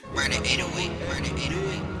808, murder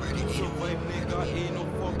 808, murder 808. Nigga ain't no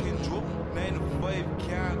fucking joke. 9 to 5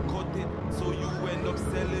 can't cut it, so you end up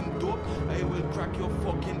selling dope. I will crack your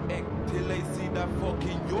fucking egg till I see that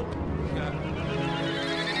fucking yoke.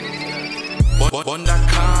 On that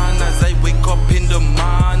can as I wake up in the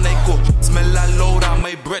morning, I go smell a load on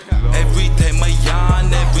my breath. Every time I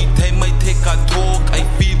yawn, every time I take a talk, I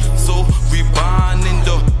feel so reborn in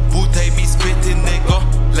the booth. I be spitting, nigga,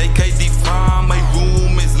 like I define. My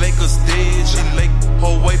room is like a stage, she like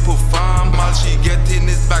how I perform. All she getting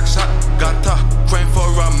is back shot. Got her crying for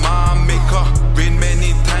a mom, make her rain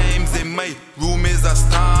many times. In my room is a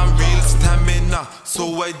storm, real stamina. So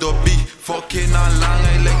I do be fucking along.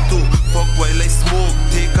 I like to fuck while I smoke.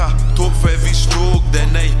 Take a talk for every stroke,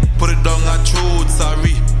 then I put it down her throat.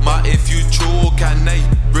 Sorry, ma, if you choke, and I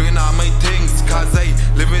bringing all my things, cause I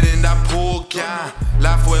living in that poor can.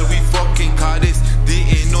 Laugh while we fucking cause they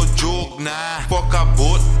ain't no joke, nah. Fuck a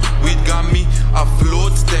boat, we got me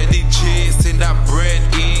afloat, steady chasing that bread.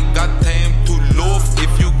 Ain't got time to loaf. If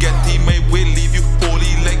you get in my way, leave you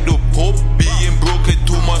holy like the Pope. Being broken,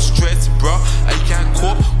 too much stress, bruh. I can't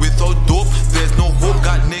cope without dope. There's no hope.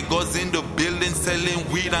 Got niggas in the building selling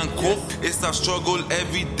weed and coke. It's a struggle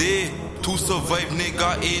every day to survive,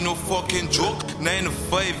 nigga, ain't no fucking joke. 9 to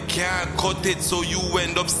 5 can't cut it, so you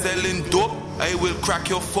end up selling dope. I will crack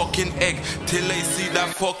your fucking egg till I see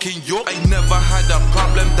that fucking yoke. I never had a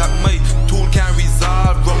problem that my tool can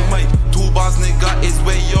resolve. Wrong, my 2 bars, nigga, is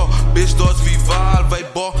where your bitch does revolve. I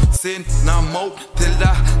bossing now out till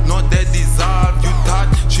that not dead dissolve. You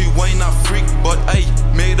thought she wine a freak, but I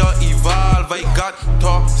made her evolve. I got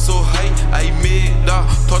her so high, I made her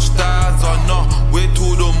touch stars on her way to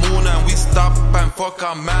the moon, and we stop and fuck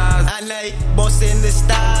a man. And I boss in the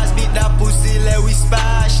stars, beat that pussy let we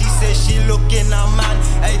spy. She said she looking a man,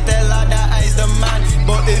 I tell her that I's the man.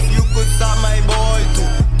 But if you could stop my boy too,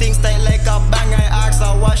 things tight like a bang. I asked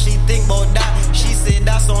her what she think about that. She said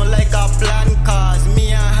that sound like a plan, cause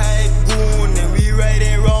me and her goonin', we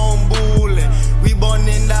riding round bullin'. We born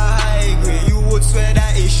in the high grade, you would swear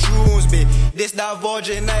that it's shrooms, babe. This that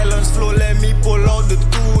Virgin Islands flow, let me pull out the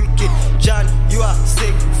toolkit. John, you are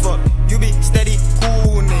sick, fuck, you be steady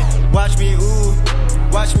coonin'. Watch me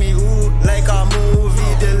ooh, like a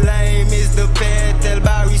movie. The lime is the pet, tell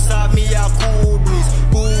Barry stop me a cool breeze.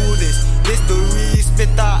 Who this the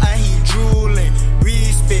respitter and he drooling.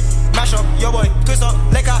 Respect, mash up your boy, twist up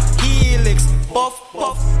like a helix. Puff,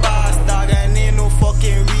 pass dog, and ain't no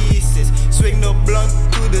fucking recess. Swing the blunt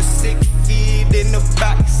to the sick feed in the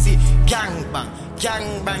backseat.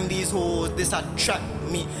 Gang bang these hoes, this attract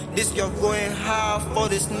me. This you're going hard for,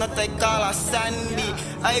 this nut I call a sandy.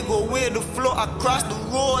 I go with the flow across the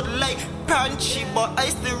road like Punchy, but I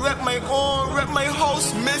still rep my own, rep my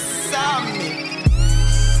house, Miss Sammy.